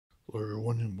Hello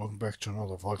everyone and welcome back to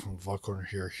another vlog from Vlog Corner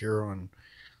here on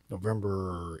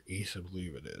November 8th, I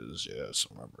believe it is. Yes,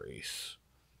 November 8th,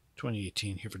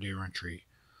 2018, here for day entry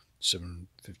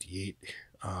 7:58.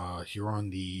 Here on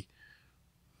the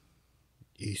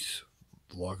 8th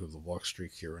vlog of the vlog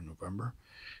streak here in November.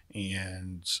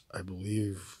 And I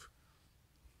believe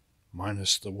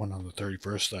minus the one on the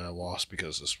 31st that I lost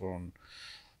because this one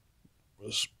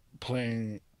was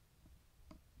playing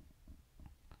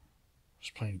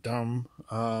dumb.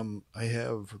 I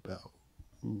have about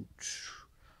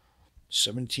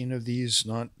 17 of these,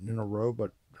 not in a row,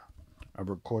 but I've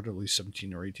recorded at least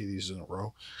 17 or 18 of these in a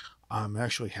row. I'm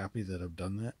actually happy that I've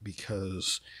done that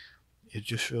because it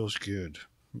just feels good.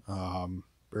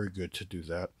 Very good to do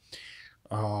that.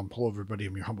 Hello, everybody.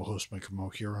 I'm your humble host, Mike Mo,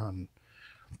 here on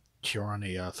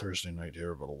a Thursday night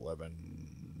here about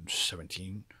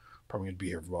 11:17. Probably going to be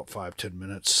here for about 5-10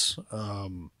 minutes.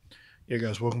 Yeah,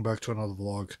 guys, welcome back to another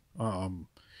vlog. I'm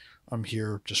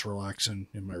here just relaxing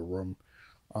in my room.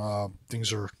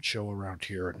 Things are chill around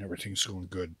here and everything's going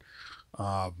good.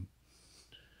 Um,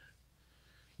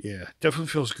 yeah, definitely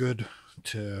feels good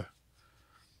to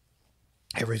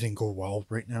everything go well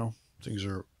right now. Things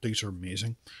are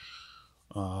amazing.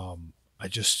 I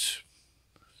just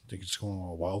think it's going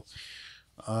all well.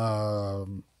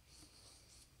 Um,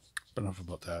 but enough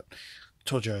about that. I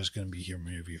told you I was going to be here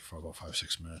maybe for about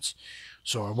 5-6 minutes.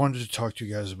 So I wanted to talk to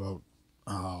you guys about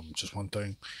just one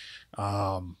thing.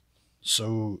 Um,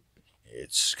 so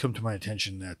it's come to my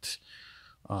attention that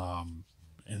and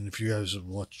if you guys have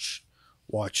watched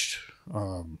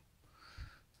watching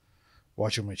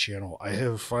my channel, I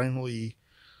have finally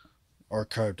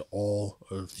archived all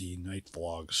of the night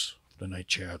vlogs, the night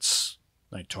chats,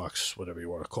 night talks, whatever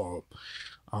you want to call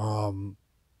them.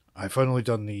 I finally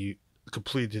done the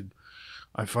completed.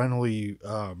 I finally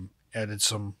added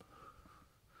some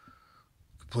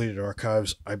completed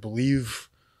archives. I believe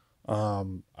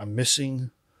I'm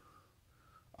missing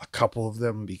a couple of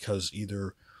them because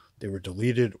either they were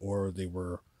deleted or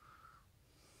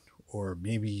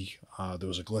maybe there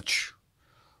was a glitch.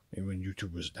 Maybe when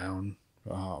YouTube was down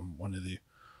one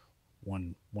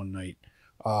night.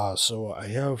 So I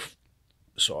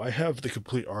have the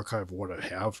complete archive of what I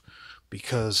have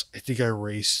because I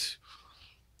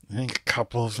think a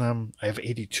couple of them. I have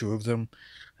 82 of them.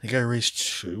 I think I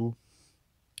erased two.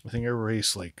 I think I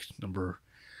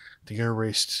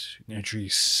erased entry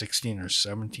 16 or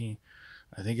 17.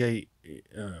 I think I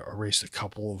erased a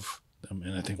couple of them,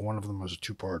 and I think one of them was a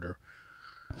two-parter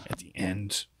at the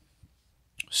end.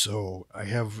 So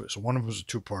one of them was a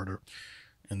two-parter,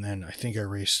 and then I think I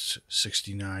erased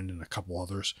 69 and a couple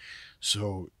others.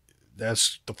 So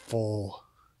that's the full.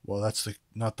 Well, that's the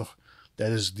not the.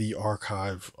 That is the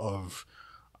archive of.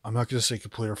 I'm not going to say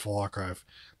complete or full archive.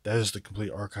 That is the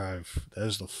complete archive. That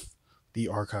is the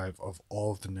archive of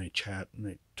all of the night chat,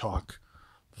 night talk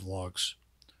vlogs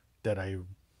that I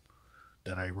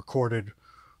recorded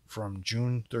from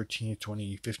June 13th,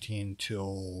 2015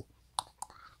 till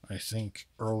I think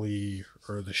early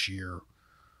this year,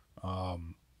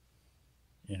 um,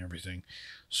 and everything.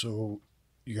 So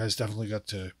you guys definitely got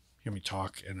to hear me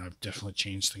talk, and I've definitely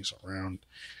changed things around,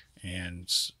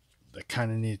 and that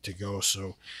kind of needed to go.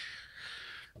 So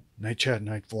night chat,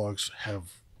 night vlogs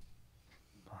have.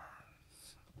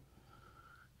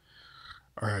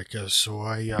 All right, guys. So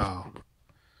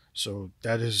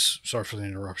that is, sorry for the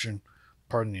interruption.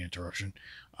 Pardon the interruption.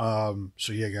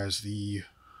 So yeah, guys, the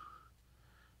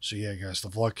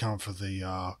vlog count for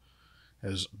the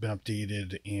has been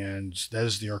updated, and that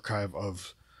is the archive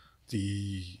of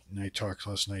the night talks,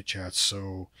 last night chats.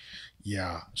 So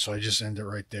yeah, so I just end it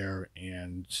right there,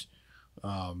 and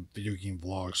video game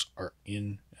vlogs are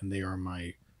in, and they are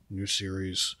my new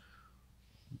series,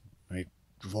 night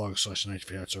vlog slash night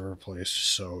chats are replaced.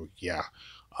 So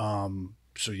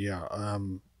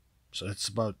that's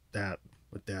about that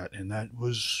with that, and that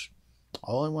was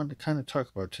all I wanted to kind of talk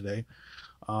about today.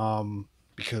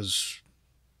 Because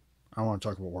I want to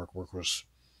talk about work. Work was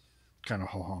kind of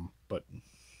ho hum, but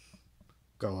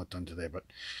got a lot done today. But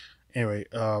anyway,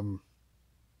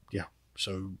 yeah.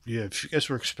 So yeah, if you guys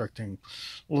were expecting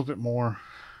a little bit more,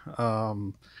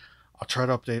 um, I'll try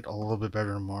to update a little bit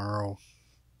better tomorrow.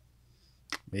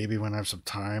 Maybe when I have some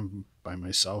time by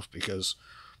myself because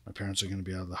my parents are going to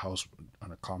be out of the house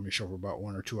on a comedy show for about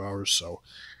 1 or 2 hours. So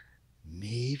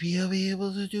maybe I'll be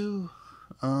able to do.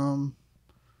 Um,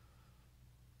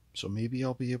 so maybe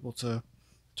I'll be able to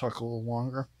talk a little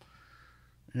longer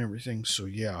and everything. So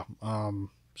yeah,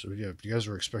 if you guys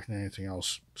were expecting anything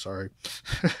else, sorry.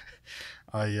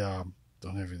 I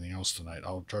don't have anything else tonight.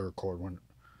 I'll try to record one.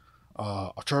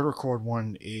 I'll try to record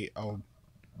one. I'll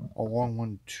a long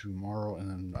one tomorrow, and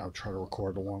then I'll try to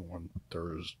record a long one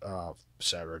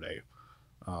Saturday,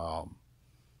 um,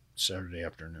 Saturday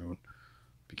afternoon,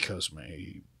 because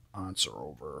my aunts are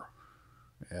over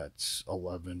at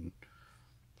 11,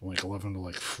 from like 11 to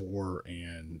like 4,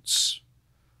 and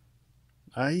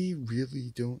I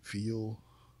really don't feel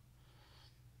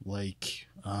like,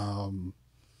 and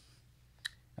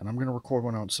I'm gonna record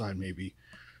one outside maybe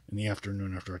in the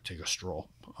afternoon after I take a stroll,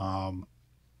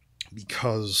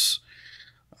 because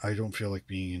I don't feel like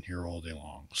being in here all day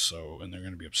long. So, and they're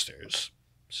gonna be upstairs.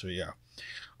 So yeah,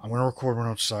 I'm gonna record one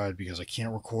outside because I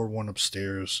can't record one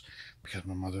upstairs because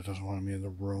my mother doesn't want me in the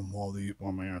room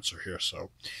while my aunts are here.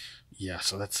 So yeah,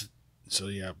 so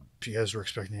yeah. If you guys were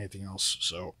expecting anything else,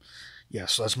 so yeah,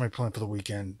 so that's my plan for the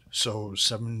weekend. So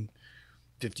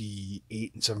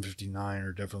 7:58 and 7:59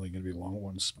 are definitely going to be long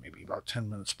ones, maybe about 10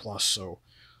 minutes plus. So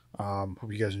hope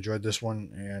you guys enjoyed this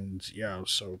one, and yeah,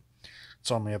 so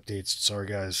that's all my updates. Sorry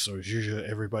guys. So as usual,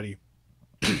 everybody,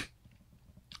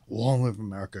 long live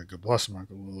America, God bless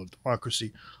America, long live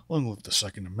democracy, long live the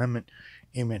Second Amendment.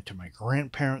 Amen to my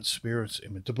grandparents' spirits,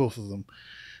 amen to both of them.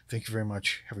 Thank you very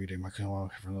much. Have a good day. Michael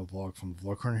Hello for another vlog from the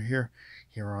Vlog Corner here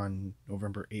on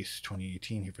November 8th,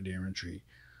 2018, here for day entry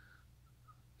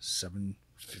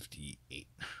 7:58.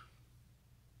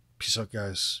 Peace out,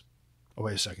 guys. Oh,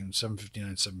 wait a second.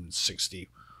 7:59, 7:60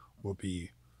 will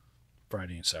be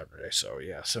Friday and Saturday. So,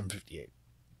 yeah, 7:58.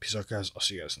 Peace out, guys. I'll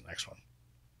see you guys in the next one.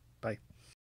 Bye.